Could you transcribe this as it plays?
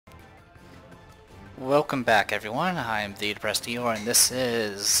Welcome back, everyone. I'm the Depressed Eeyore, and this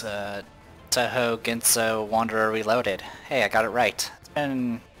is Touhou Genso Wanderer Reloaded. Hey, I got it right. It's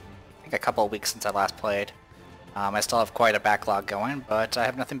been, I think, a couple of weeks since I last played. I still have quite a backlog going, but I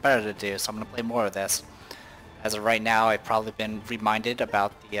have nothing better to do, so I'm going to play more of this. As of right now, I've probably been reminded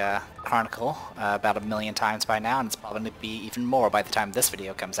about the Chronicle about 1,000,000 times by now, and it's probably going to be even more by the time this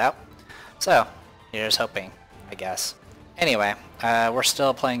video comes out. So, here's hoping, I guess. Anyway, we're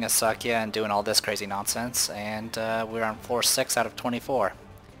still playing as Sakya and doing all this crazy nonsense, and we're on floor 6 out of 24.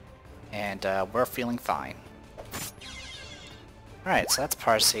 And we're feeling fine. Alright, so that's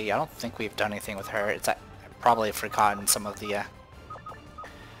Parsi. I don't think we've done anything with her. I've probably forgotten some of the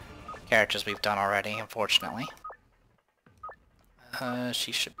characters we've done already, unfortunately.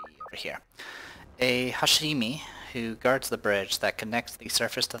 She should be over here. A Hashimi who guards the bridge that connects the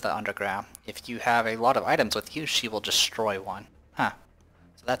surface to the underground. If you have a lot of items with you, she will destroy one. Huh.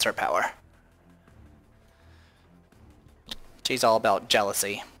 So that's her power. She's all about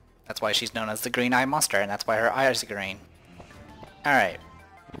jealousy. That's why she's known as the Green Eye Monster, and that's why her eyes are green. Alright.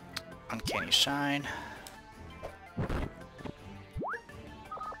 Uncanny Shine. Oh,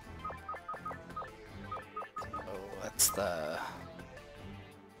 that's the...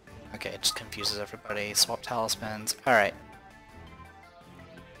 Okay, it just confuses everybody. Swap talismans. Alright.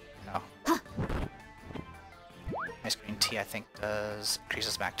 No. Ice green tea, I think, does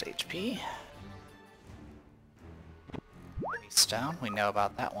increases back to HP. Heavy stone, we know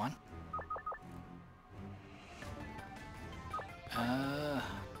about that one. I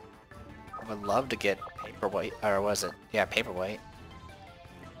would love to get paperweight, or was it? Yeah, paperweight.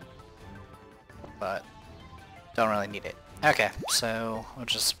 But don't really need it. Okay, so we'll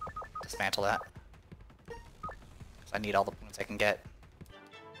just dismantle that. I need all the points I can get.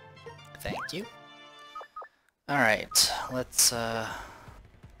 Thank you. Alright, let's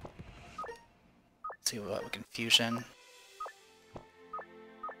see what we can fusion.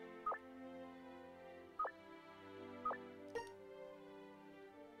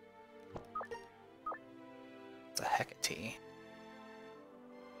 It's a Hecate.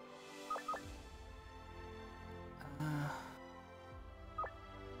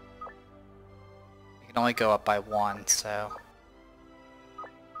 Can only go up by one, so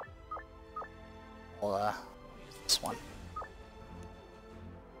we'll use this one.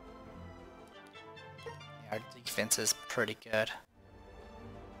 Yeah, our defense is pretty good.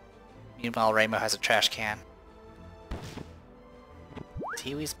 Meanwhile, Rainbow has a trash can.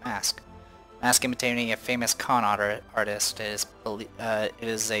 Tiwi's mask. Mask imitating a famous con artist. It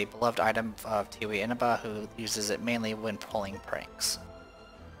is a beloved item of Tiwi Inaba, who uses it mainly when pulling pranks.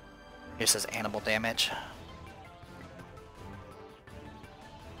 Reduces animal damage.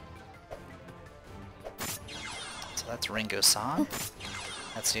 So that's Ringo-san.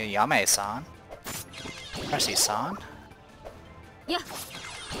 That's Yame-san. Percy-san. Yeah.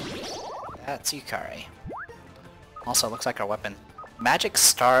 That's Yukari. Also, looks like our weapon. Magic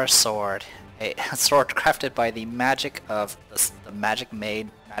Star Sword. A sword crafted by the magic of the magic maid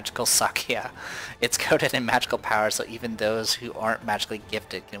Magical Sakya. It's coated in magical power, so even those who aren't magically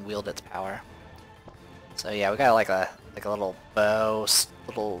gifted can wield its power. So yeah, we got like a little bow,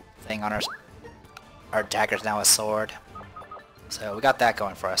 little thing on our dagger's now a sword. So we got that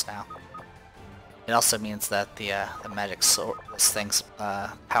going for us now. It also means that the magic sword, this thing's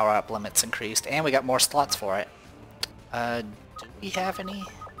power up limit's increased, and we got more slots for it. Do we have any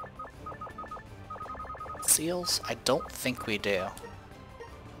seals? I don't think we do.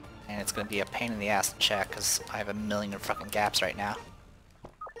 And it's gonna be a pain in the ass to check because I have 1,000,000 fucking gaps right now.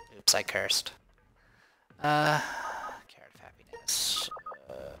 Oops, I cursed. Carrot of Happiness.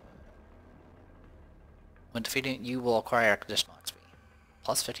 When defeating, you will acquire additional XP.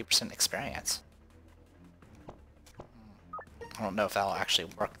 Plus 50% experience. I don't know if that'll actually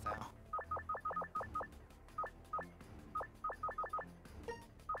work though.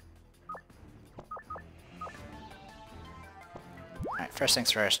 Alright, first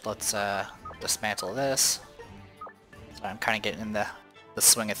things first, let's dismantle this. So I'm kind of getting in the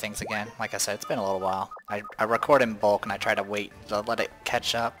swing of things again. Like I said, it's been a little while. I record in bulk and I try to wait to let it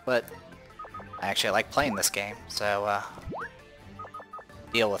catch up, but I actually like playing this game, so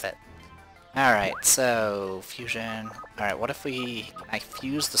deal with it. Alright, so fusion. Alright, what if I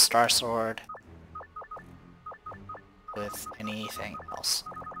fuse the Star Sword with anything else?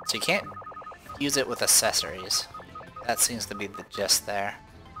 So you can't use it with accessories. That seems to be the gist there.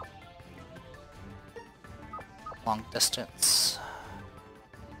 Long distance.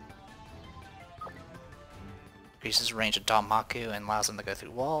 Increases range of Damaku and allows them to go through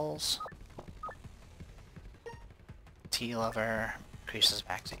walls. T-lever increases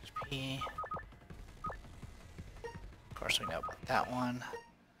max HP. course we know about that one.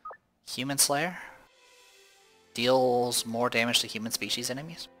 Human Slayer. Deals more damage to human species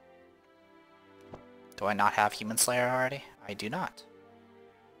enemies. Do I not have Human Slayer already? I do not.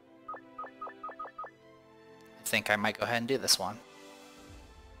 I think I might go ahead and do this one.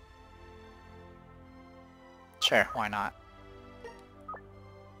 Sure, why not?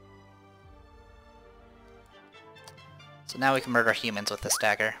 So now we can murder humans with this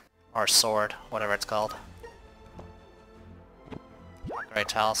dagger. Or sword, whatever it's called. Great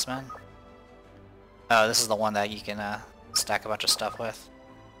Talisman. Oh, this is the one that you can stack a bunch of stuff with.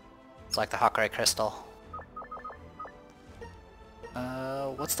 It's like the Hakurai Crystal.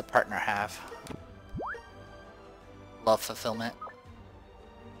 What's the partner have? Love Fulfillment.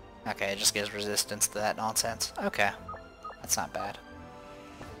 Okay, it just gives resistance to that nonsense. Okay, that's not bad.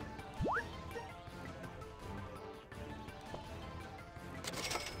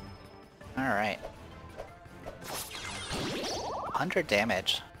 Alright. 100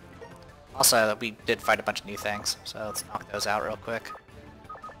 damage. Also, we did fight a bunch of new things, so let's knock those out real quick.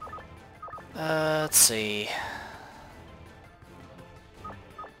 Let's see.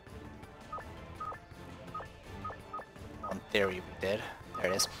 Well, in theory we did.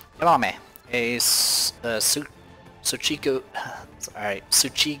 There it is. Yamame, a Tsuchigumo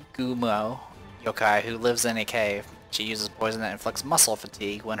yokai who lives in a cave. She uses poison that inflicts muscle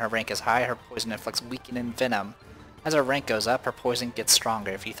fatigue. When her rank is high, her poison inflicts weakening venom. As her rank goes up, her poison gets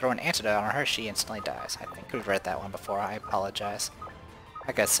stronger. If you throw an antidote on her, she instantly dies. I think we've read that one before, I apologize.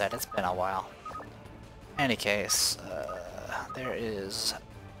 Like I said, it's been a while. In any case, there is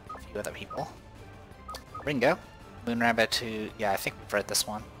a few other people. Ringo. Moonrabbit who... yeah, I think we've read this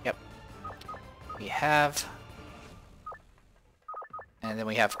one. Yep. We have... and then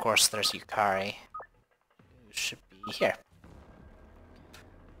we have, of course, there's Yukari. Who should be here.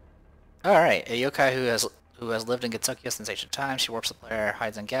 Alright, a yokai who has lived in Genso since ancient times. She warps the player,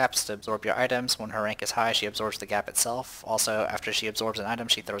 hides in gaps to absorb your items. When her rank is high, she absorbs the gap itself. Also, after she absorbs an item,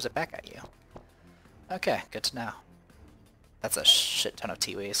 she throws it back at you. Okay, good to know. That's a shit ton of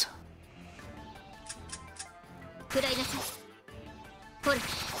Tiwis.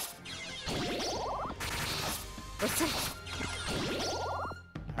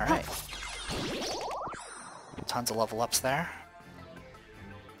 Alright. Tons of level ups there.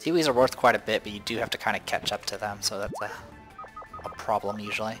 Tiwis are worth quite a bit, but you do have to kind of catch up to them, so that's a problem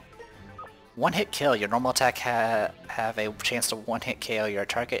usually. One-hit kill. Your normal attack have a chance to one-hit KO your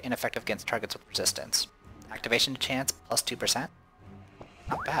target, ineffective against targets with resistance. Activation chance plus 2%.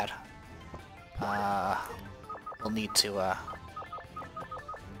 Not bad. We'll need to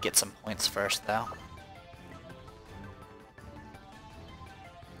get some points first, though.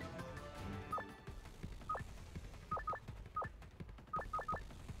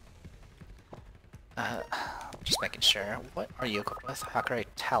 Just making sure. What are you equipped with? Hakurai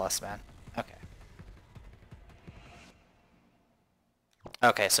Talisman. Okay.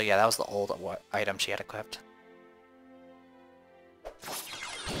 Okay, so yeah, that was the old item she had equipped.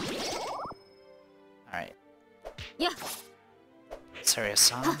 Alright. Yeah.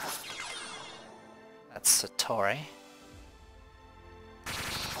 Surya-san. That's Satori.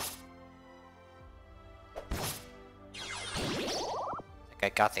 I think I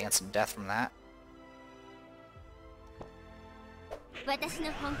got the instant death from that.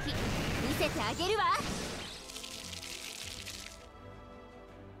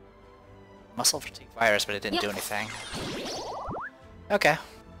 Muscle fatigue virus, but it didn't do anything. Okay.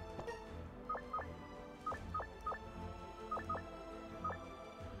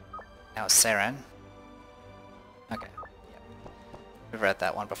 Now Saren. Okay. Yep. We've read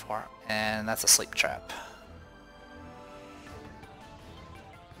that one before. And that's a sleep trap.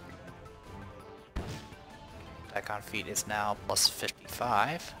 Attack on feet is now plus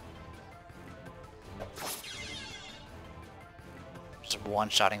 55. Just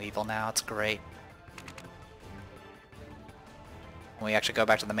one-shotting people now, it's great. When we actually go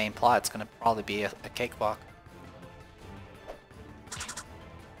back to the main plot, it's gonna probably be a cakewalk.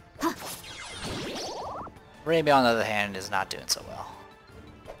 Rainbow, on the other hand, is not doing so well.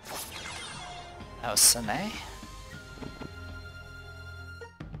 That was Sane.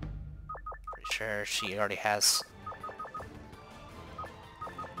 Pretty sure she already has...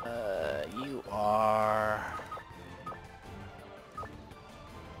 you are...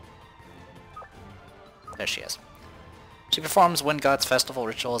 There she is. She performs Wind God's Festival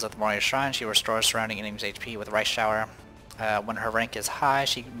rituals at the Warrior Shrine. She restores surrounding enemies' HP with Rice Shower. When her rank is high,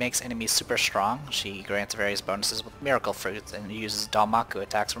 she makes enemies super strong. She grants various bonuses with Miracle Fruits and uses Dalmaku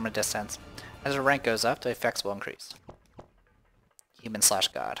attacks from a distance. As her rank goes up, the effects will increase.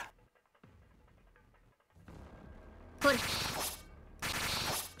 Human/God. ほれ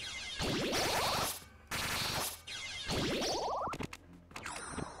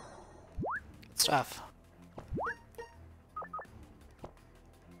Stuff.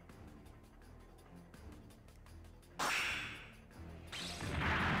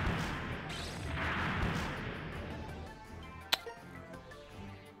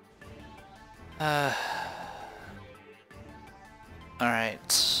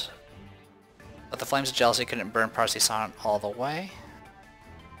 Alright. But the flames of jealousy couldn't burn Parsi-san all the way.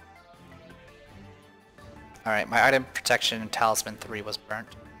 Alright, my item protection talisman 3 was burnt.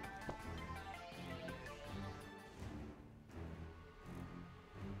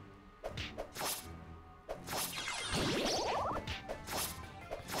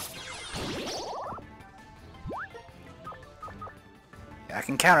 I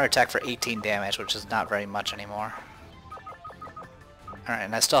can counterattack for 18 damage, which is not very much anymore. Alright,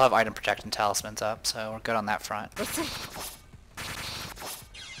 and I still have item protection talismans up, so we're good on that front.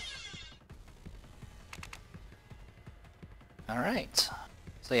 Alright.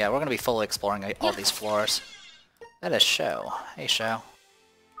 So yeah, we're gonna be fully exploring all these floors. That is Sho. Hey Sho.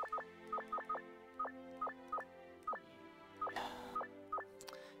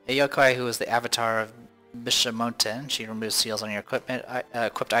 A yokai who is the avatar of Bishamonten. She removes seals on your equipment,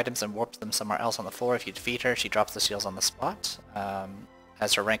 equipped items and warps them somewhere else on the floor. If you defeat her, she drops the seals on the spot.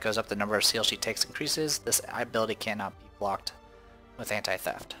 As her rank goes up, the number of seals she takes increases. This ability cannot be blocked with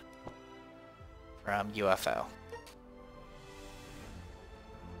anti-theft. From UFO.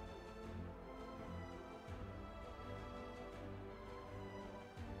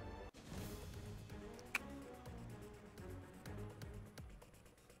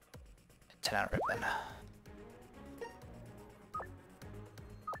 Tenant ribbon.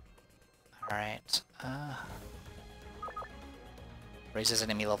 Alright, raises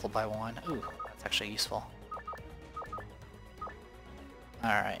enemy level by 1. Ooh, that's actually useful.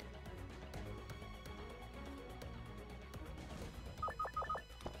 Alright.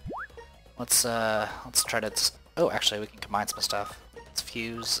 Let's try to... Oh, actually we can combine some stuff. Let's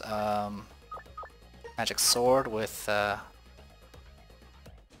fuse, Magic Sword with,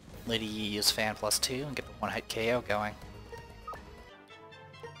 Lady Yu's Fan +2 and get the one-hit KO going.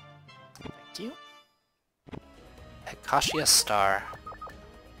 Thank you. Hikashia Star.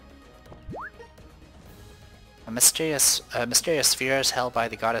 A mysterious sphere is held by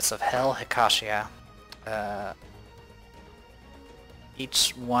the goddess of Hell, Hikashia.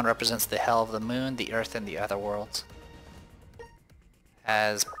 Each one represents the Hell of the Moon, the Earth, and the other worlds.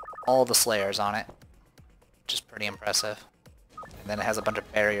 Has all the Slayers on it, which is pretty impressive. And then it has a bunch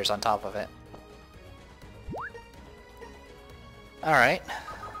of barriers on top of it. Alright.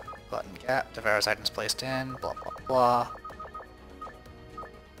 Button gap, devours items placed in, blah blah blah.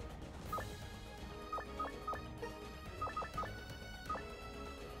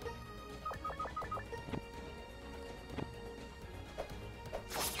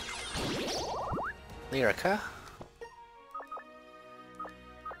 Lyrica.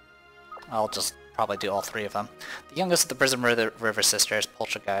 I'll just probably do all 3 of them. The youngest of the Prism River Sisters,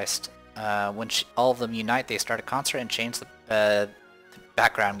 Poltergeist. When all of them unite, they start a concert and change the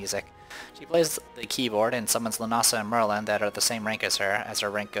background music. She plays the keyboard and summons Lunasa and Merlin that are the same rank as her. As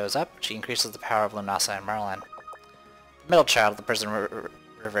her rank goes up, she increases the power of Lunasa and Merlin. The middle child of the Prism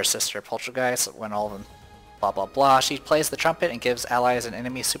River Sister, Poltergeist, when all of them blah blah blah, she plays the trumpet and gives allies and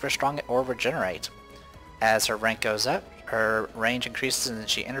enemies super strong or regenerate. As her rank goes up, her range increases and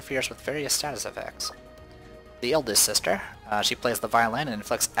she interferes with various status effects. The eldest sister, she plays the violin and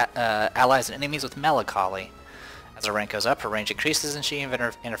inflicts allies and enemies with melancholy. As her rank goes up, her range increases and she even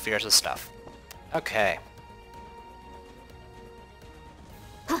interferes with stuff. Okay.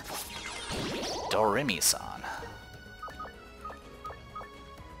 Doremi-san.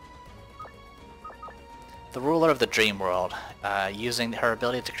 The ruler of the dream world. Using her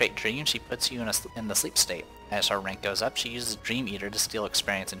ability to create dreams, she puts you in the sleep state. As her rank goes up, she uses Dream Eater to steal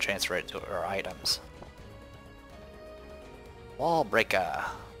experience and transfer it to her items. Wall Breaker.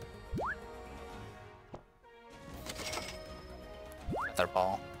 Feather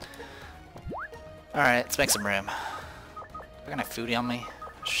Ball. Alright, let's make some room. Do I got any food on me?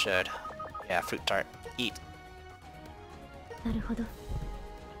 Should. Yeah, fruit tart. Eat.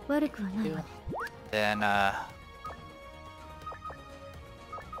 Then,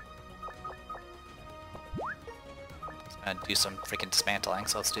 gonna do some freaking dismantling,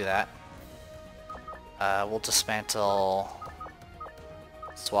 so let's do that. We'll dismantle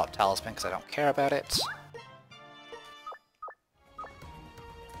Swap Talisman because I don't care about it.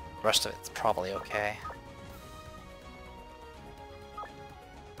 The rest of it's probably okay.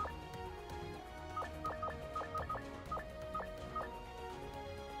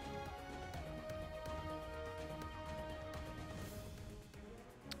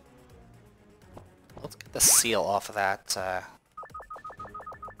 the seal off of that,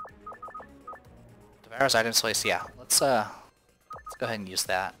 Devour's items place, yeah. Let's go ahead and use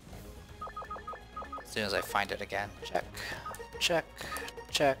that. As soon as I find it again. Check, check,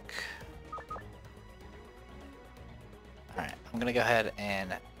 check. Alright, I'm gonna go ahead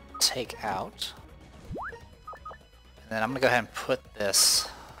and take out. And then I'm gonna go ahead and put this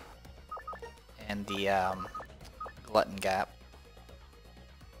in the glutton gap.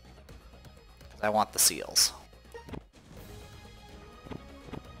 Because I want the seals.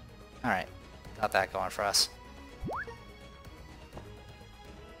 Alright, got that going for us.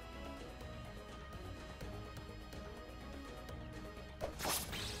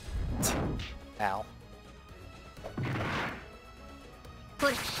 Ow.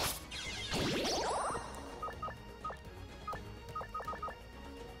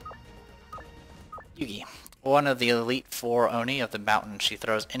 Yugi. One of the elite 4 Oni of the mountain, she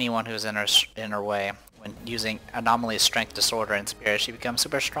throws anyone who is in her way. When using Anomaly's Strength, Disorder, and Spirit, she becomes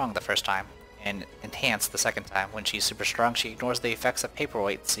super strong the first time, and enhanced the second time. When she's super strong, she ignores the effects of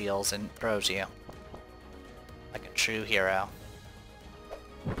paperweight seals and throws you. Like a true hero.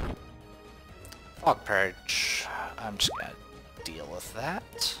 Fog Purge. I'm just gonna deal with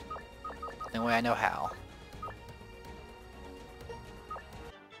that the way I know how.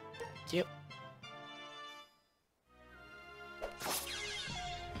 Yep.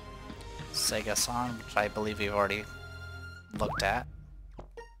 Sega-san, which I believe we've already looked at.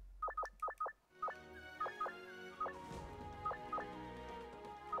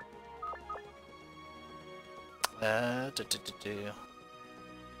 An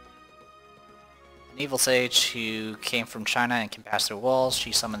evil sage who came from China and can pass through walls.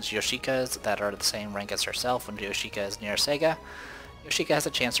 She summons Yoshikas that are the same rank as herself. When Yoshika is near Sega, Yoshika has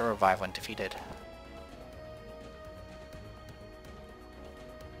a chance to revive when defeated.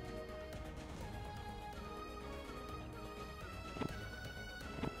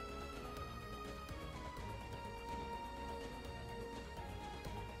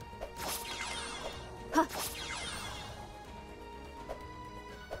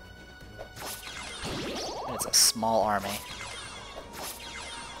 It's a small army.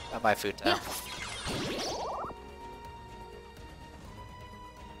 Bye-bye, Futo.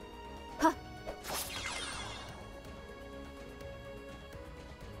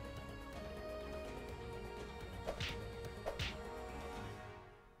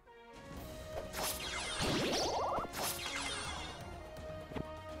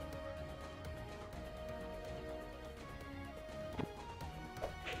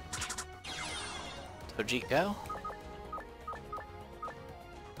 Tojiko.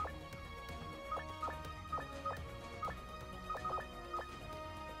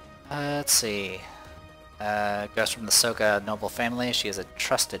 Let's see. Goes from the Soga noble family. She is a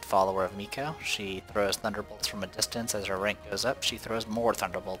trusted follower of Miko. She throws thunderbolts from a distance. As her rank goes up, she throws more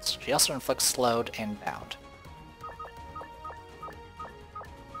thunderbolts. She also inflicts slowed and bound.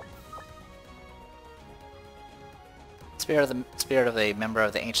 Spirit of a member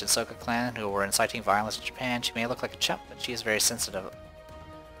of the ancient Soga clan who were inciting violence in Japan. She may look like a chump, but she is very sensitive.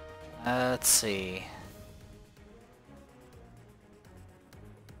 Let's see.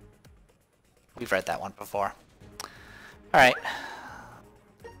 We've read that one before. Alright.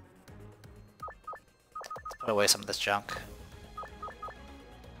 Let's put away some of this junk.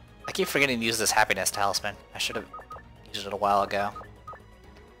 I keep forgetting to use this happiness talisman. I should have used it a while ago.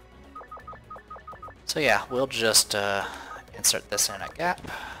 So yeah, we'll just insert this in a gap.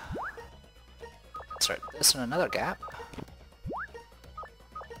 Insert this in another gap.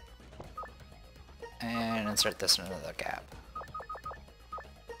 And insert this in another gap.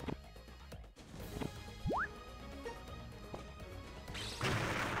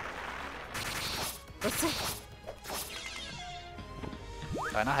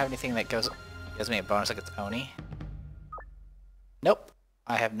 Do I not have anything that gives me a bonus against Oni? Nope.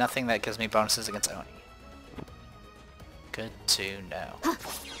 I have nothing that gives me bonuses against Oni. Good to know.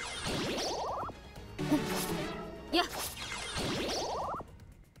 Yeah.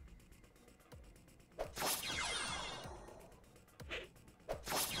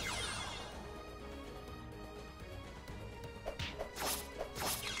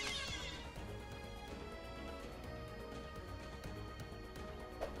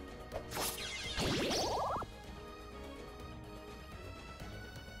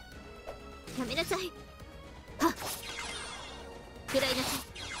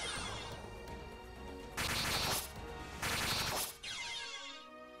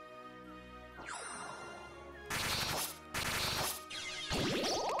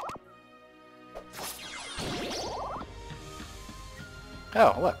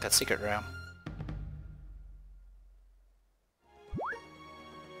 Oh, look, a secret room.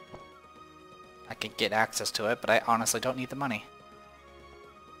 can get access to it, but I honestly don't need the money.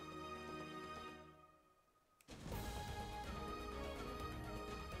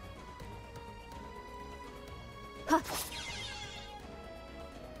 Huh.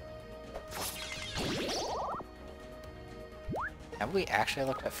 Have we actually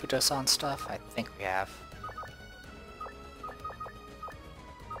looked at Futo-san stuff? I think we have.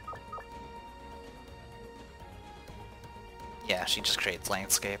 Yeah, she just creates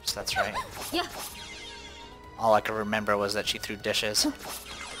landscapes, that's right. Yeah. All I could remember was that she threw dishes.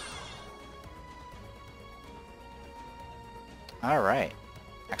 Alright,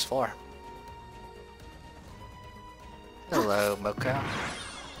 next floor. Hello, Moko.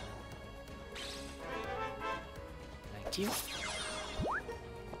 Thank you.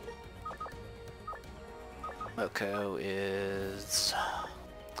 Moko is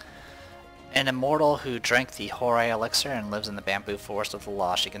an immortal who drank the Horai elixir and lives in the bamboo forest of the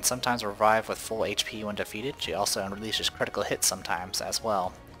law. She can sometimes revive with full HP when defeated. She also unleashes critical hits sometimes as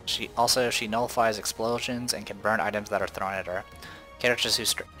well. She nullifies explosions and can burn items that are thrown at her. Characters who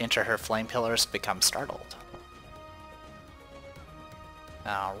enter her flame pillars become startled.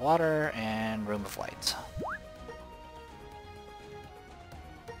 Now water and room of light.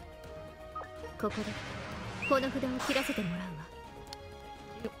 ここでこの札を切らせてもらうわ。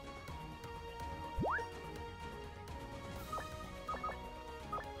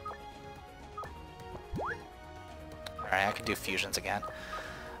Alright, I can do fusions again.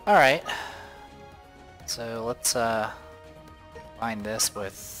 Alright. So let's combine this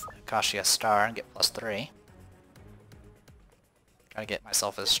with Akashia's Star and get +3. Try to get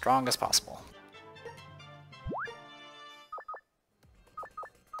myself as strong as possible.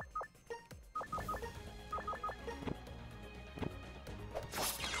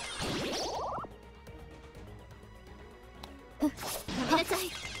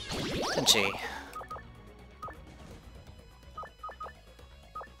 Tenchi.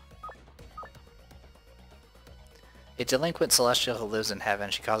 A delinquent celestial who lives in heaven.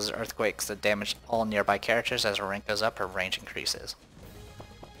 She causes earthquakes that damage all nearby characters. As her rank goes up, her range increases.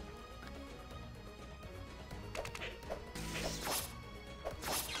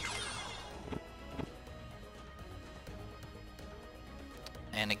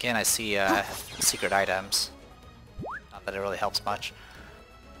 And again, I see secret items. Not that it really helps much.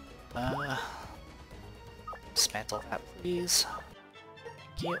 Dismantle that, please.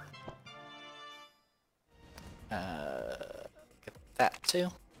 Thank you. Get that too.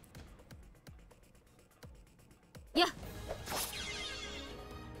 Yeah.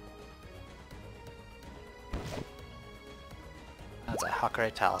 That's a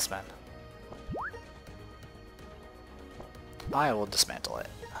Hakurei talisman. I will dismantle it.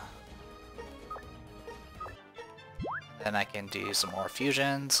 Then I can do some more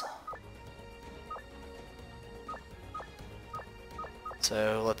fusions.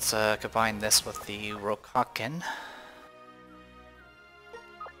 So let's combine this with the Rokaken. And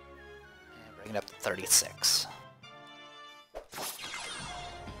bring it up to 36.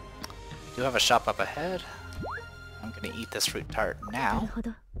 Do have a shop up ahead. I'm gonna eat this fruit tart now. なるほ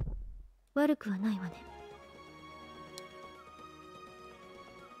ど。悪くはないわね。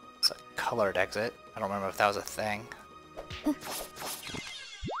It's a colored exit. I don't remember if that was a thing.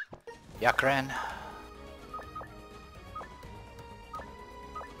 Yakuren.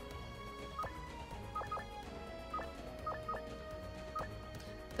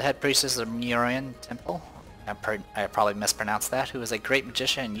 The head priestess of the Murian Temple, I probably mispronounced that, who is a great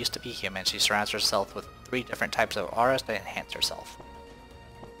magician and used to be human. She surrounds herself with 3 different types of auras to enhance herself.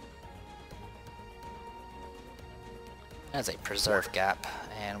 That's a preserve gap,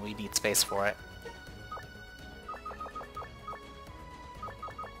 and we need space for it.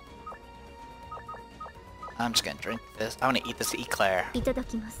 I'm just gonna drink this. I wanna eat this eclair. いただ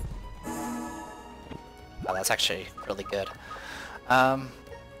きます。 Oh, that's actually really good.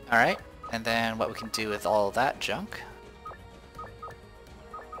 Alright, and then what we can do with all of that junk.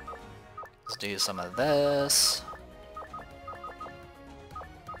 Let's do some of this.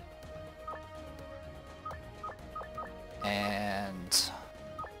 And some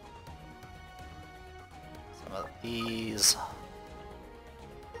of these.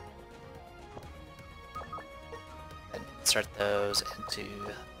 And insert those into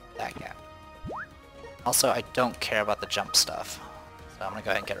that gap. Also, I don't care about the jump stuff, so I'm gonna go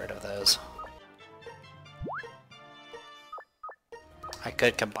ahead and get rid of those. I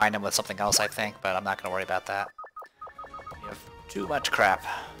could combine them with something else, I think, but I'm not gonna worry about that. You have too much crap.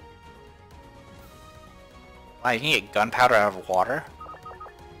 Wow, you can get gunpowder out of water?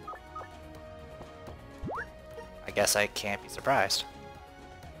 I guess I can't be surprised.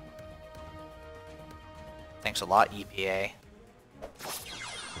 Thanks a lot, EPA.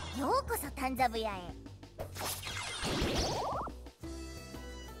 ようこそタンザブヤへ。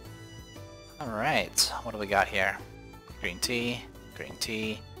 Alright, what do we got here? Green tea,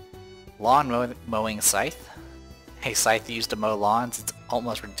 lawn mowing scythe. A scythe used to mow lawns. It's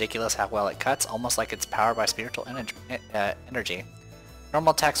almost ridiculous how well it cuts, almost like it's powered by spiritual energy.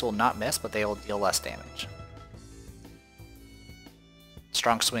 Normal attacks will not miss, but they will deal less damage.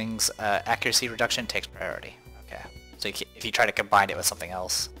 Strong swings, accuracy reduction takes priority. Okay, so if you try to combine it with something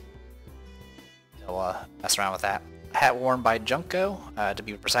else, you'll mess around with that. Hat worn by Junko, to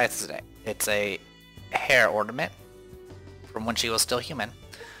be precise, it's a hair ornament from when she was still human.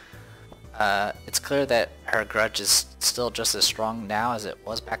 It's clear that her grudge is still just as strong now as it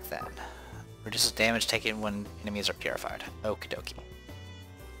was back then. Reduces damage taken when enemies are purified. Okie dokie.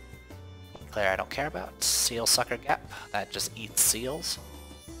 Claire I don't care about. Seal Sucker Gap, that just eats seals.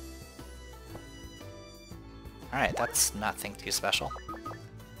 Alright, that's nothing too special.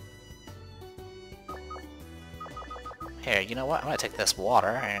 Here, you know what? I'm gonna take this water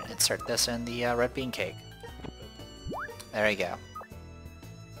and insert this in the red bean cake. There you go.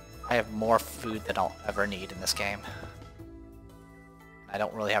 I have more food than I'll ever need in this game. I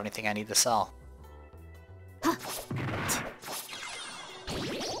don't really have anything I need to sell.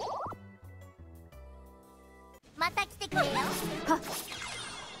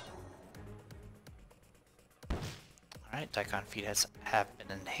 Alright, Daikon feet have been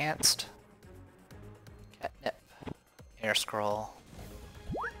enhanced. Catnip. Air scroll.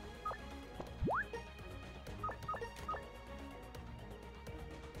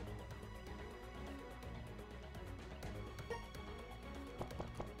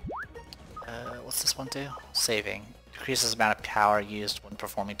 What's this one do? Saving. Decreases the amount of power used when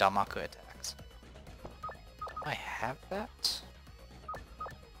performing Danmaku attacks. Do I have that?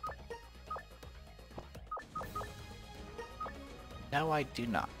 No, I do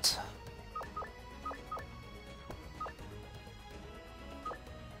not.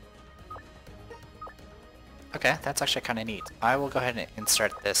 Okay, that's actually kind of neat. I will go ahead and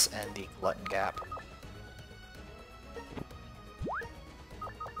insert this in the Glutton Gap.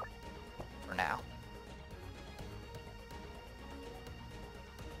 For now.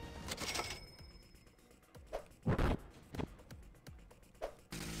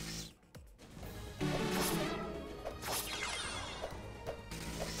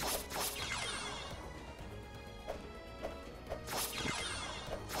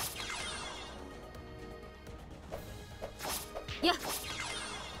 Yeah.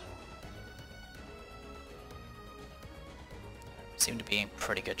 Seem to be in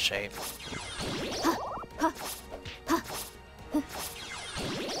pretty good shape.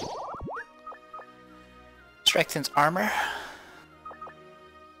 Strengthens armor.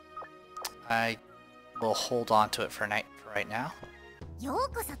 I will hold on to it for right now. よう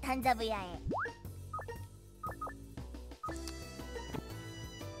こそタンザブヤへ。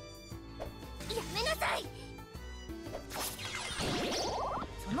やめなさい。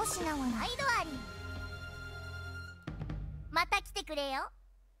その品は毎度あり。また来てくれよ。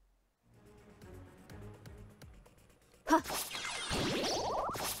はっ。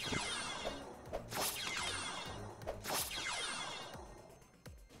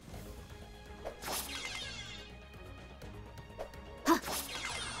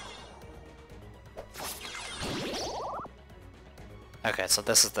Okay, so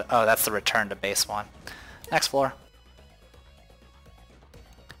this is the... oh, that's the return to base one. Next floor.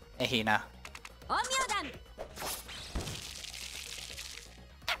 Hey, Hina.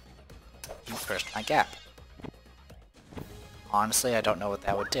 You cursed my gap. Honestly, I don't know what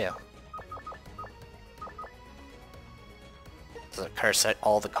that would do. Does it curse at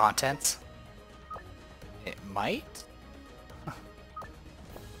all the contents? It might?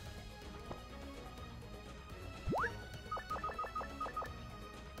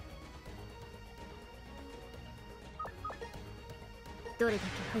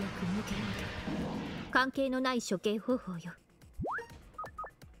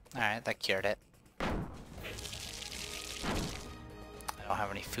 Alright, that cured it. I don't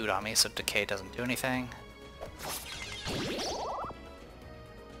have any food on me, so decay doesn't do anything.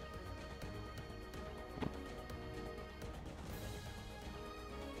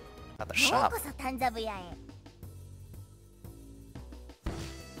 Another shop.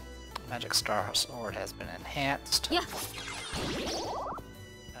 Magic Star Sword has been enhanced. Yeah.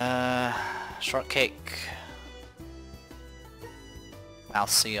 Shortcake. Mouth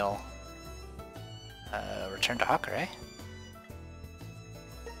seal. Return to Hawker, eh?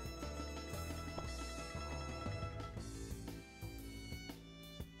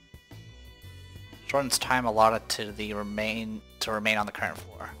 Shortens time allotted to remain on the current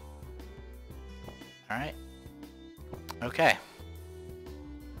floor. Alright. Okay.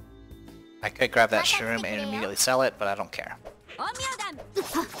 I could grab that shroom and immediately sell it, but I don't care.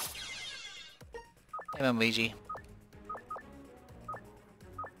 Hey, Luigi.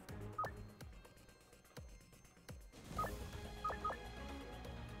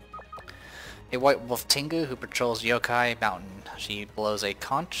 A white wolf Tengu who patrols Yokai Mountain. She blows a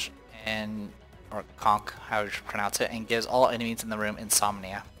conch or conch, however you pronounce it, and gives all enemies in the room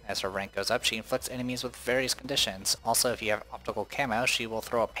insomnia. As her rank goes up, she inflicts enemies with various conditions. Also, if you have optical camo, she will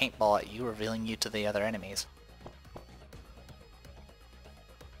throw a paintball at you, revealing you to the other enemies.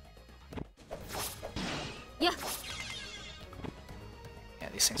 Yeah,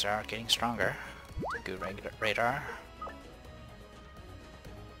 these things are getting stronger. Good radar.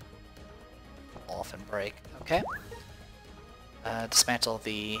 Off and break. Okay. Dismantle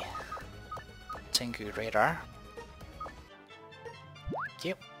the Tengu radar. Thank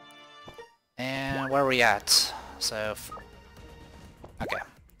you. And where are we at? So, okay.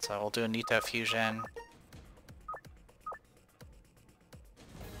 So we'll do a Nito fusion.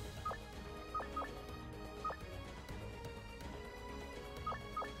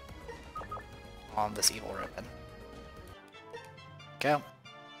 On this evil ribbon. Go.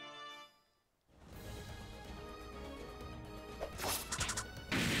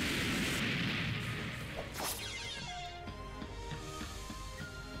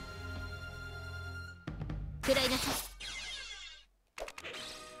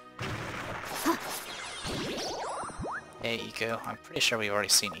 Hey, Eco. I'm pretty sure we've already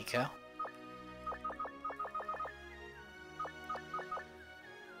seen Eco.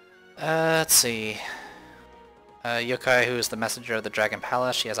 Let's see. Yokai, who is the messenger of the Dragon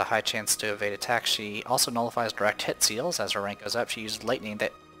Palace, she has a high chance to evade attacks. She also nullifies direct hit seals. As her rank goes up, she uses lightning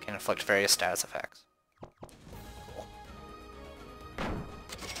that can inflict various status effects.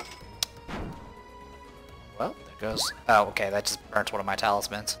 Well, there goes... Oh, okay, that just burnt one of my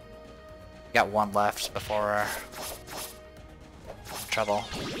talismans. Got one left before trouble.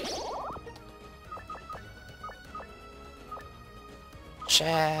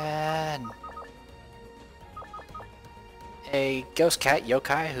 Shen! A ghost cat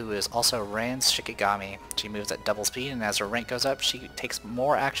yokai who is also Ran's Shikigami. She moves at double speed, and as her rank goes up, she takes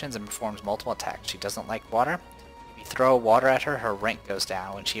more actions and performs multiple attacks. She doesn't like water. If you throw water at her, her rank goes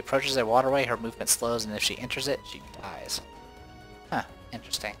down. When she approaches a waterway, her movement slows, and if she enters it, she dies. Huh,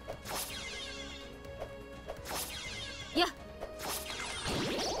 interesting. Yeah.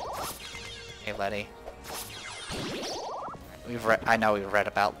 Hey, Letty. I know we've read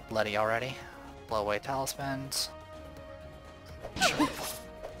about Letty already. Blow away talismans.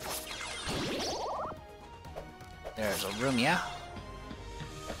 There's a Rumia.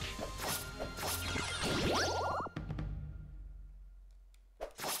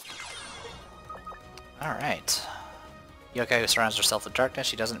 Alright. Yokai who surrounds herself with darkness.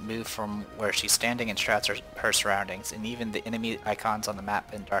 She doesn't move from where she's standing and shrouds her surroundings, and even the enemy icons on the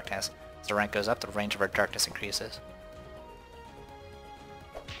map in darkness. As the rank goes up, the range of her darkness increases.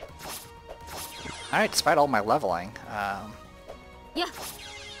 Alright, despite all my leveling, yeah.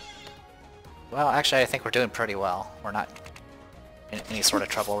 Well, actually, I think we're doing pretty well. We're not in any sort of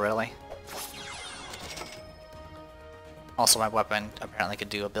trouble, really. Also, my weapon apparently could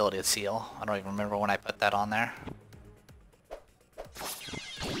do ability seal. I don't even remember when I put that on there.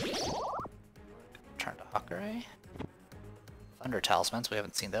 Turn to Hakurei. Thunder talismans, we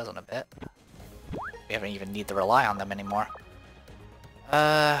haven't seen those in a bit. We haven't even need to rely on them anymore.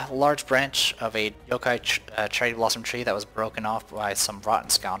 Large branch of a yokai cherry blossom tree that was broken off by some rotten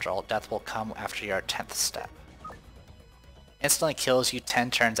scoundrel. Death will come after your 10th step. Instantly kills you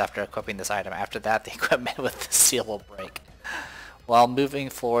 10 turns after equipping this item. After that, the equipment with the seal will break. While moving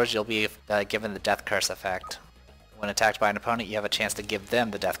floors, you'll be given the death curse effect. When attacked by an opponent, you have a chance to give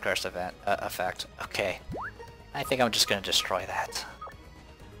them the death curse effect. Okay. I think I'm just gonna destroy that.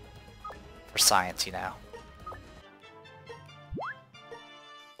 For science, you know.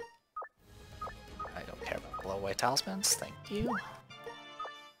 I don't care about blow away talismans, thank you.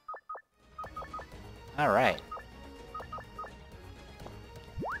 Alright.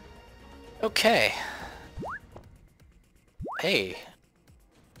 Okay. Hey.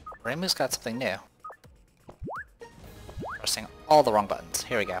 Reimu's got something new. Pressing all the wrong buttons.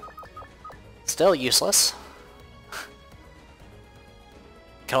 Here we go. Still useless.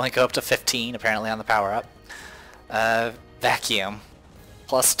 Can only go up to 15 apparently on the power-up. Vacuum.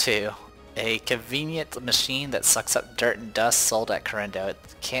 +2. A convenient machine that sucks up dirt and dust sold at Correndo. It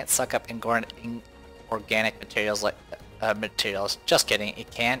can't suck up inorganic materials like materials. Just kidding. It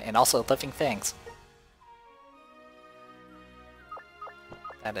can, and also living things.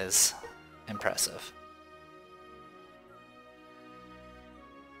 That is impressive.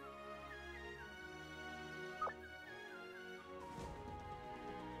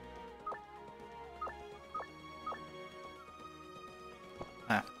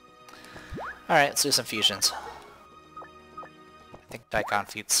 Huh. Alright, let's do some fusions. I think Daikon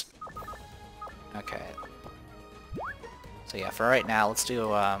feats. Okay. So yeah, for right now, let's do,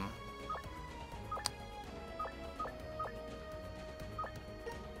 do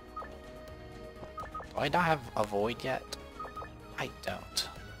I not have a void yet? I don't.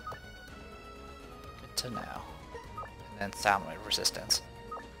 Good to know. And then sound wave resistance.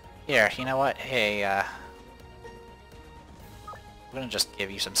 Here, you know what? Hey, I'm gonna just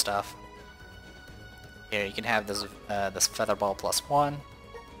give you some stuff. Here, you can have this this feather ball +1.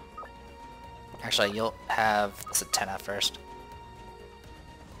 Actually, you'll have this antenna first.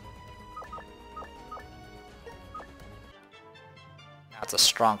 Now it's a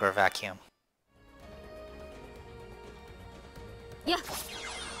stronger vacuum. Yeah.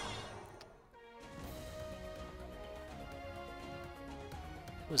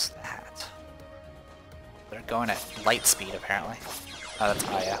 Who's that? They're going at light speed, apparently. Oh, that's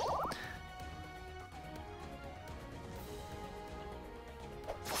Aya.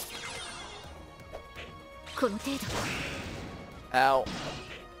 Ow.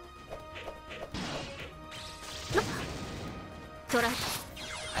 There,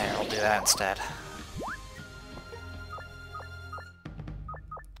 I'll do that instead.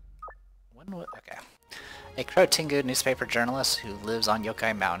 Okay. A Crow Tengu newspaper journalist who lives on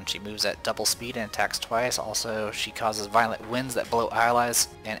Yokai Mountain. She moves at double speed and attacks twice. Also, she causes violent winds that blow allies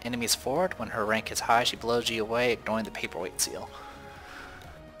and enemies forward. When her rank is high, she blows you away, ignoring the paperweight seal.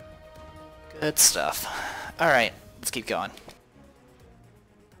 Good stuff. Alright, let's keep going.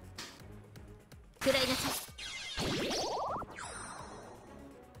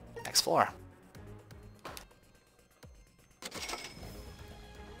 Next floor.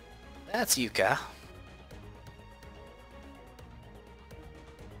 That's Yuka.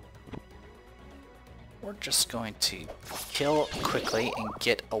 We're just going to kill quickly and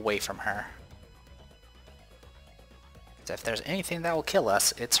get away from her. Because if there's anything that will kill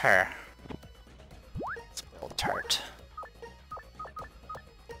us, it's her. Spoiled tart.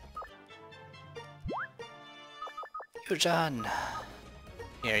 Yujan!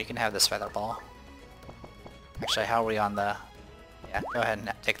 Here, you can have this feather ball. Actually, how are we on the... Yeah, go ahead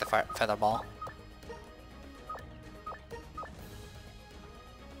and take the feather ball.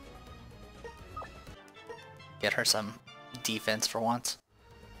 Get her some defense for once.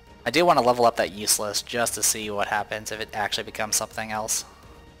 I do want to level up that useless just to see what happens if it actually becomes something else.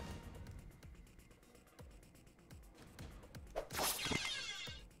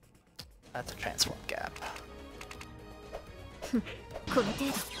 That's a transform gap.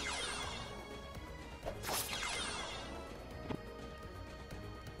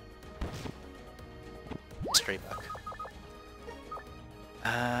 History book.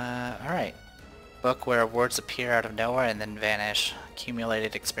 Alright. Book where words appear out of nowhere and then vanish.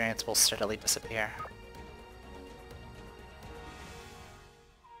 Accumulated experience will steadily disappear.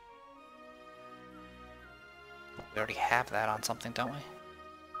 We already have that on something, don't we?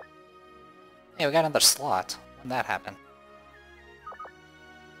 Hey, we got another slot. When did that happen?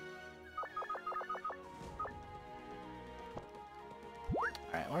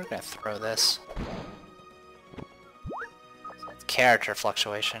 Alright, we're gonna throw this. So it's character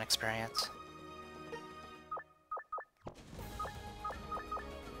fluctuation experience.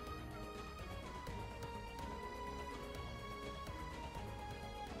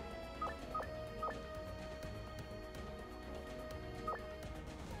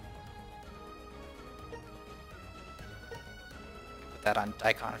 That on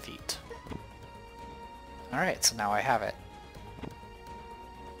Daikon feet. Alright, so now I have it.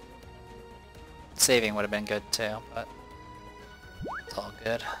 Saving would have been good too, but it's all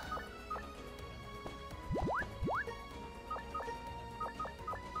good.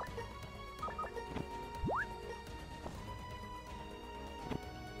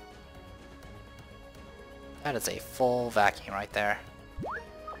 That is a full vacuum right there.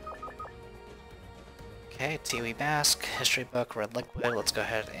 Okay, Tiwi Mask, History Book, Red Liquid. Let's go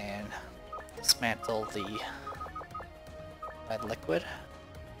ahead and dismantle the Red Liquid.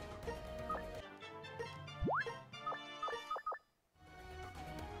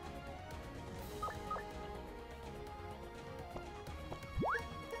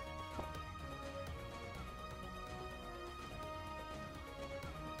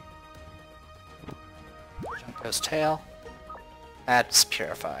 Junko's tail. That's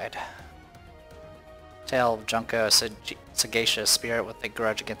purified. Tail of Junko, a sagacious spirit with a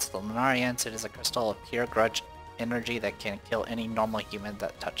grudge against the Lunarians. It is a crystal of pure grudge energy that can kill any normal human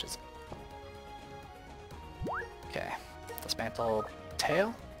that touches it. Okay, dismantle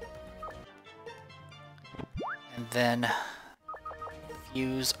tail. And then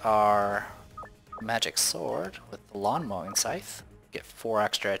fuse our magic sword with the lawn mowing scythe. Get 4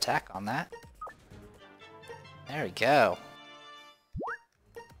 extra attack on that. There we go.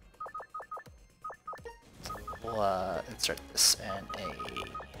 We'll insert this in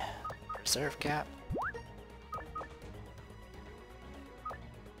a reserve gap.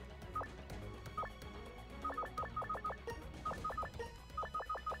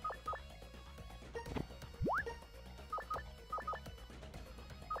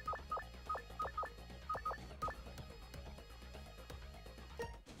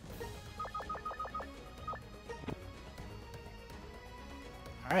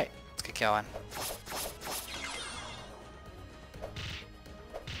 Alright, let's get going.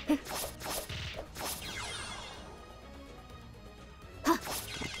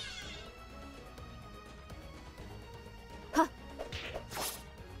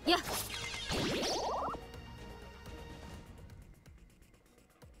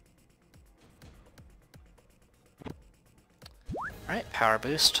 Alright, power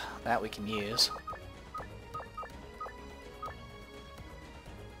boost. That we can use.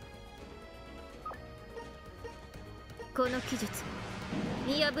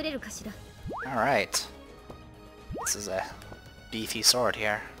 Alright. This is a beefy sword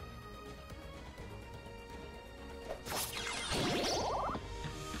here.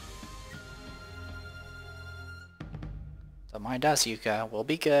 Don't mind us, Yuka. We'll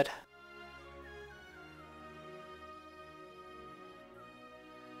be good.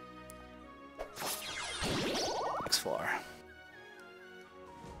 Next floor.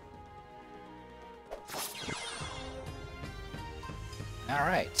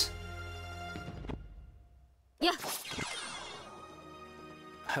 Alright. Yeah.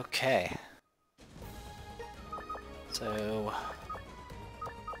 Okay. So...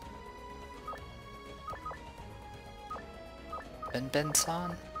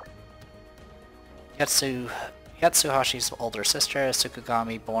 Ben-san? Yatsuhashi's older sister,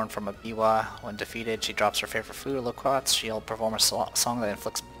 Tsukugami, born from a biwa. When defeated, she drops her favorite food, loquats. She'll perform a song that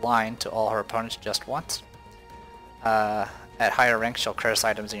inflicts blind to all her opponents just once. At higher ranks, she'll curse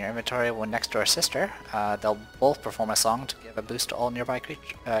items in your inventory. When next to her sister, they'll both perform a song to give a boost to all nearby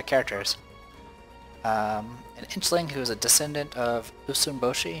characters. An Inchling who is a descendant of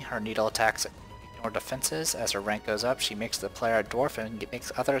Usumboshi, her needle attacks ignore defenses. As her rank goes up, she makes the player a dwarf and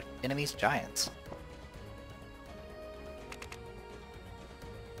makes other enemies giants.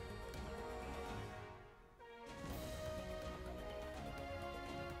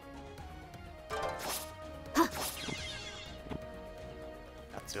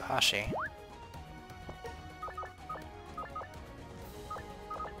 Natsuhashi.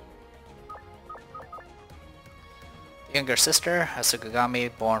 The younger sister,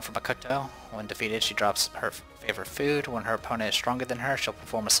 Asukagami, born from Makoto. When defeated, she drops her favorite food. When her opponent is stronger than her, she'll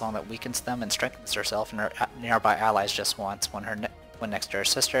perform a song that weakens them and strengthens herself and her nearby allies just once. When next to her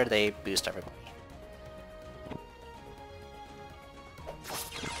sister, they boost everybody.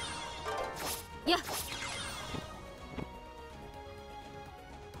 Yeah.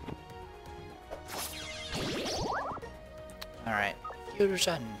 Alright,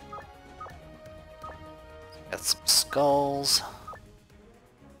 fusion. Got some skulls.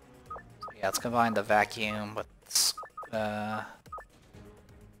 Yeah, let's combine the vacuum with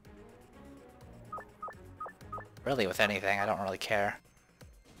really with anything, I don't really care.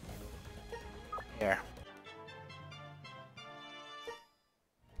 Here.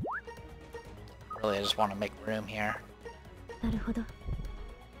 Really, I just want to make room here.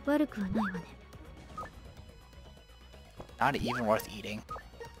 Not even worth eating.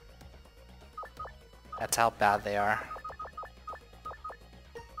 That's how bad they are.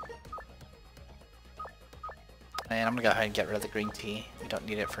 And I'm gonna go ahead and get rid of the green tea. We don't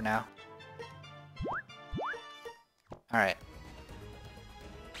need it for now. Alright.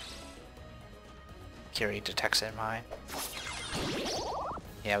 Curie detects in mine.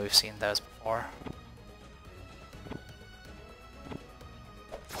 Yeah, we've seen those before.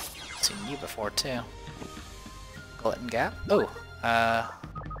 Seen you before too. Glutton Gap? Oh!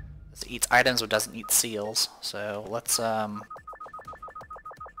 This eats items but doesn't eat seals, so let's I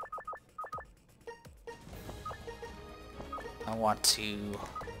want to...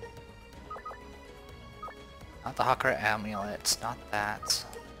 Not the Hawker Amulet, not that.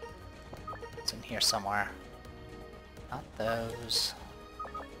 It's in here somewhere. Not those.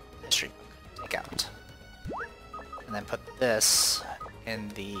 History book. Take out. and then put this in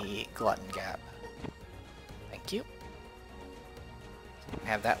the glutton gap. Thank you. So we can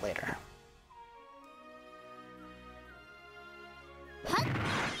have that later.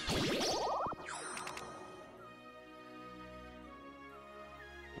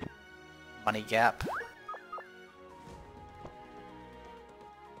 Money gap.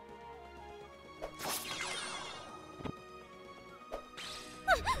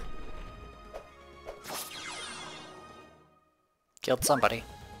 Killed somebody.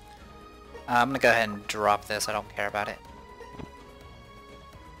 I'm gonna go ahead and drop this, I don't care about it.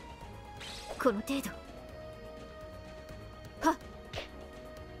 この程度はっ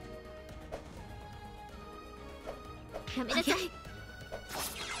やめなさい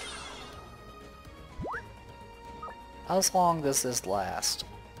How long does this last?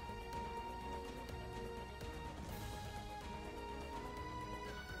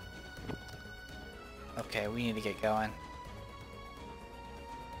 Okay, we need to get going.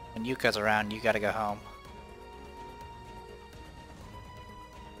 When Yuka's around, you gotta go home.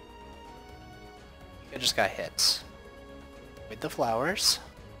 Yuka just got hit. With the flowers.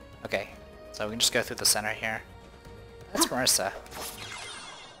 Okay, so we can just go through the center here. That's Marissa.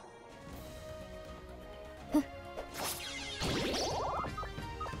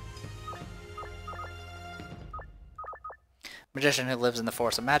 Magician who lives in the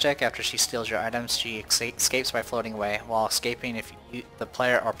force of magic. After she steals your items, she escapes by floating away. While escaping, if the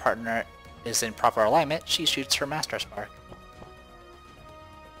player or partner is in proper alignment, she shoots her Master Spark.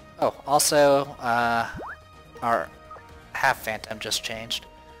 Oh, also, our Half Phantom just changed.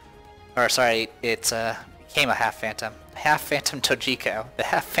 Or sorry, it became a Half Phantom. Half Phantom Tojiko. The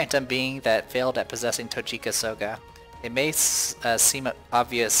Half Phantom being that failed at possessing Tojika Soga. It may seem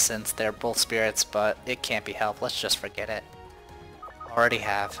obvious since they're both spirits, but it can't be helped. Let's just forget it. Already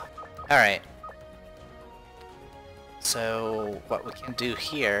have. Alright. So what we can do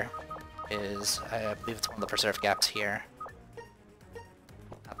here is, I believe it's one of the preserved gaps here.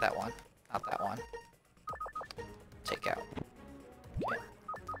 Not that one. Not that one. Take out. Okay.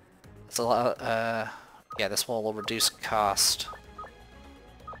 It's a lot, yeah, this will reduce cost.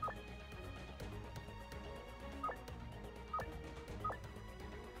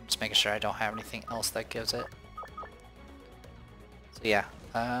 I'm just making sure I don't have anything else that gives it. So yeah,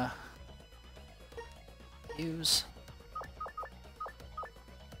 use.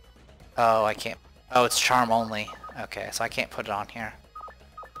 Oh, I can't. Oh, it's charm only. Okay, so I can't put it on here.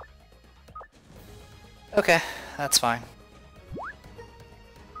 Okay, that's fine.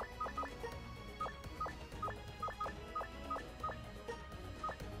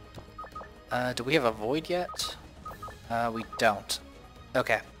 Do we have a void yet? We don't.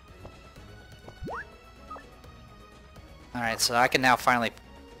 Okay. Alright, so I can now finally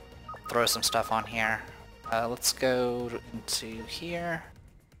throw some stuff on here. Let's go into here.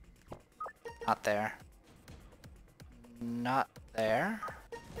 Not there. Not there.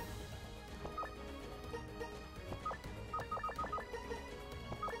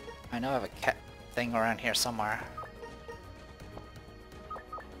 I know I have a cat thing around here somewhere.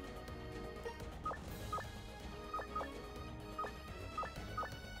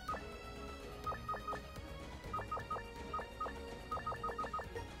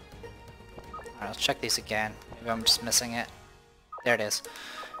 Alright, let's check these again. Maybe I'm just missing it. There it is.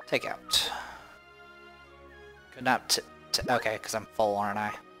 Take out. Could not okay, because I'm full, aren't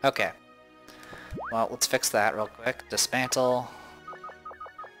I? Okay. Well, let's fix that real quick. Dismantle.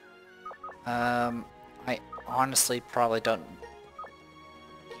 I honestly probably don't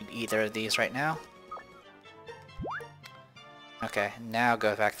need either of these right now. Okay, now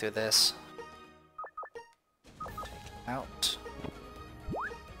go back through this. Take out.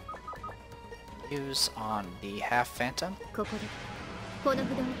 Use on the Half Phantom. There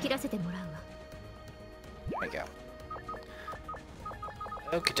we go.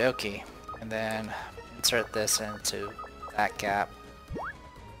 Okie dokie. And then insert this into that gap.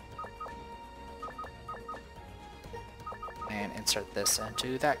 And insert this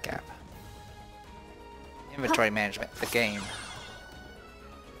into that gap. Inventory management, the game.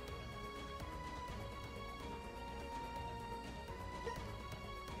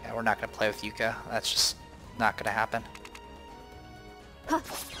 Yeah, we're not gonna play with Yuka. That's just not gonna happen.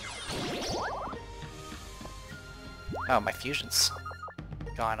 Oh, my fusion's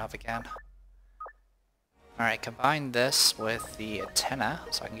gone up again. Alright, combine this with the antenna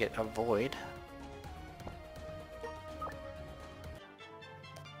so I can get a void.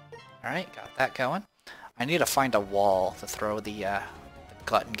 Alright, got that going. I need to find a wall to throw the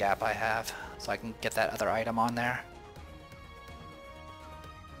glutton gap I have so I can get that other item on there.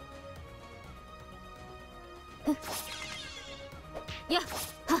 Yeah.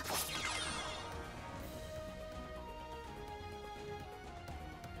 Huh.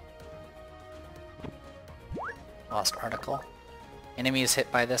 Lost article. Enemies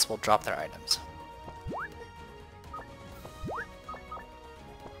hit by this will drop their items.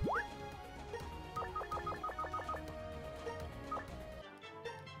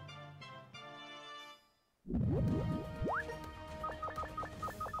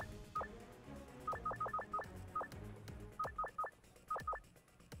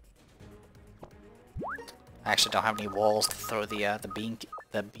 I actually don't have any walls to throw the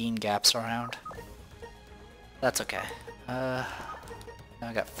bean gaps around. That's okay. Now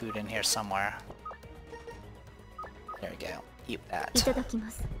I got food in here somewhere. There we go. Eat that.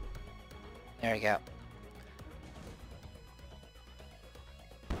 There we go.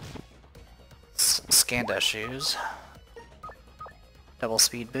 Skanda shoes. Double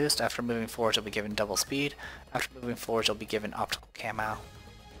speed boost. After moving forward, you'll be given double speed. After moving forward, you'll be given optical camo.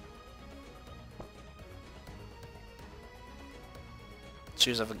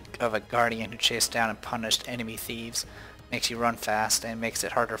 Shoes of a guardian who chased down and punished enemy thieves. Makes you run fast and makes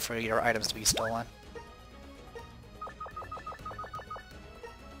it harder for your items to be stolen.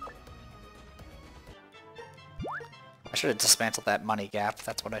 I should have dismantled that money gap.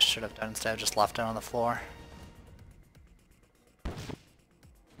 That's what I should have done instead of just left it on the floor.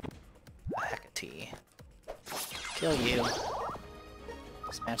 A Hecate. Kill you.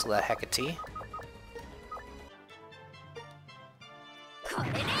 Dismantle that Hecate.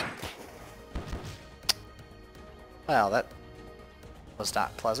 Well, that was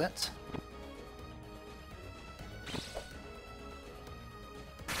not pleasant.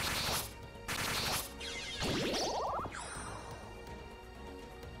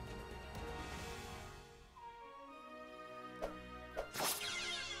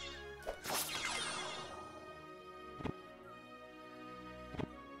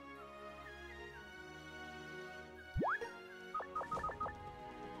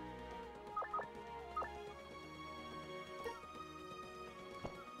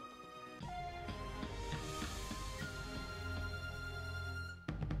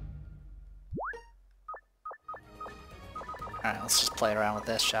 Alright, let's just play around with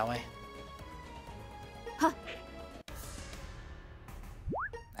this, shall we? Huh.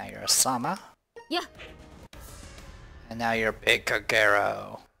 Now you're a Sama. Yeah. And now you're Big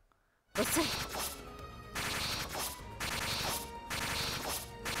Kagero. Let's see.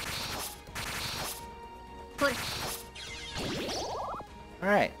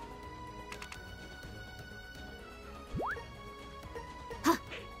 Alright.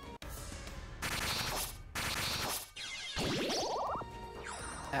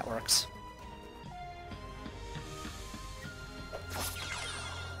 That works.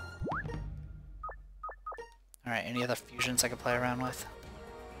 Alright, any other fusions I can play around with?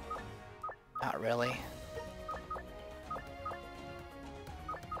 Not really.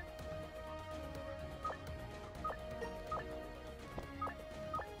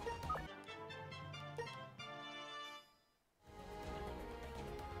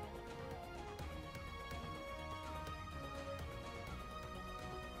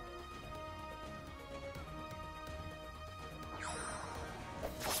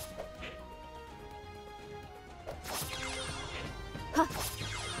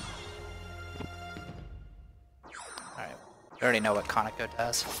 Alright, we already know what Kaneko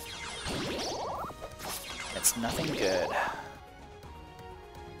does. It's nothing good.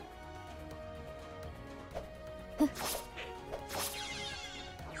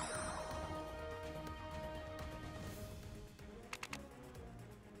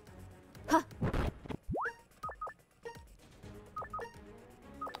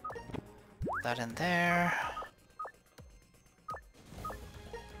 Put that in there.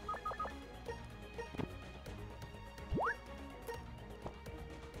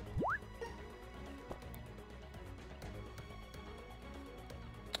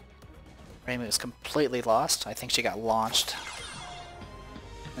 Reimu is completely lost. I think she got launched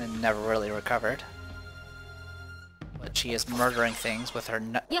and never really recovered. But she is murdering things with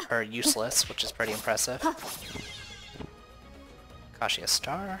her useless, which is pretty impressive. Kashi a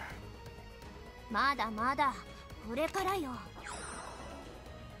star. Okay.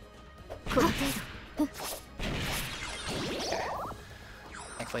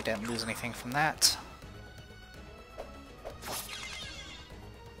 Thankfully didn't lose anything from that.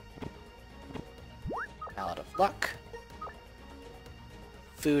 Mallet of Luck.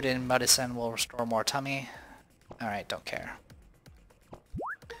 Food and medicine will restore more tummy. Alright, don't care.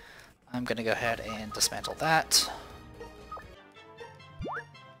 I'm gonna go ahead and dismantle that.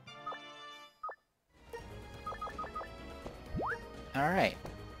 Alright.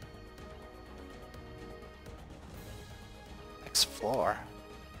 Next floor.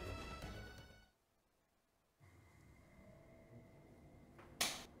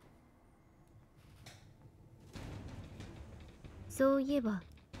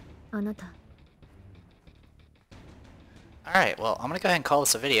 Alright, well, I'm gonna go ahead and call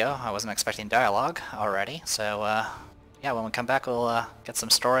this a video. I wasn't expecting dialogue already, so yeah, when we come back we'll get some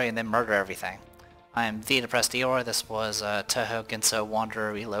story and then murder everything. I am the Depressed Eeyore. This was Touhou Genso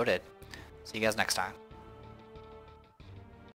Wanderer Reloaded. See you guys next time.